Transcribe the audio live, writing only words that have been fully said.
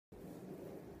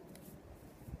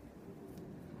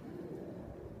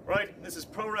This is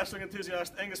pro wrestling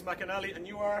enthusiast Angus McAnally, and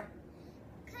you are?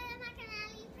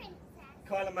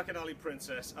 Kyla McAnally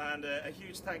Princess. And a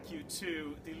huge thank you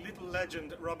to the little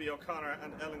legend Robbie O'Connor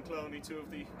and Ellen Cloney, two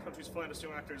of the country's finest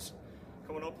young actors,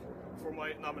 coming up for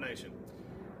my nomination.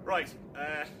 Right,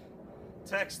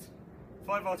 text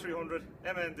 50300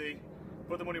 MND.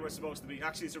 Put the money where it's supposed to be.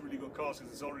 Actually, it's a really good cause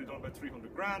because it's already done about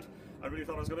 300 grand. I really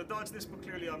thought I was going to dodge this, but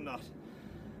clearly I'm not.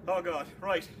 Oh God,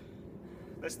 right.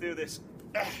 Let's do this.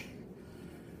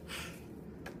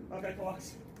 Okay,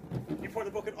 box. You pour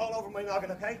the bucket all over my noggin,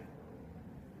 okay?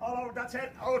 All over, that's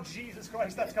it. Oh, Jesus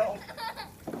Christ, that's cold.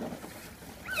 Is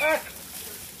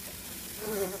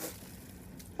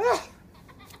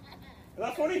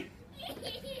that funny?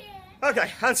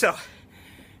 Okay, and so,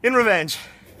 in revenge,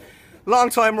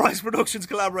 long-time Rise Productions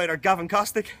collaborator Gavin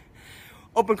Costick,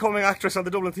 up-and-coming actress on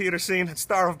the Dublin theatre scene and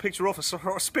star of Picture of Us,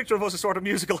 a sort of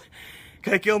musical,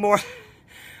 Kate Gilmore,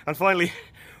 and finally,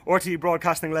 RTE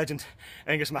broadcasting legend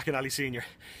Angus McAnally Sr.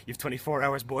 You've 24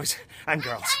 hours, boys and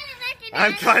girls.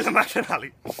 I'm Kyla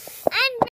McAnally.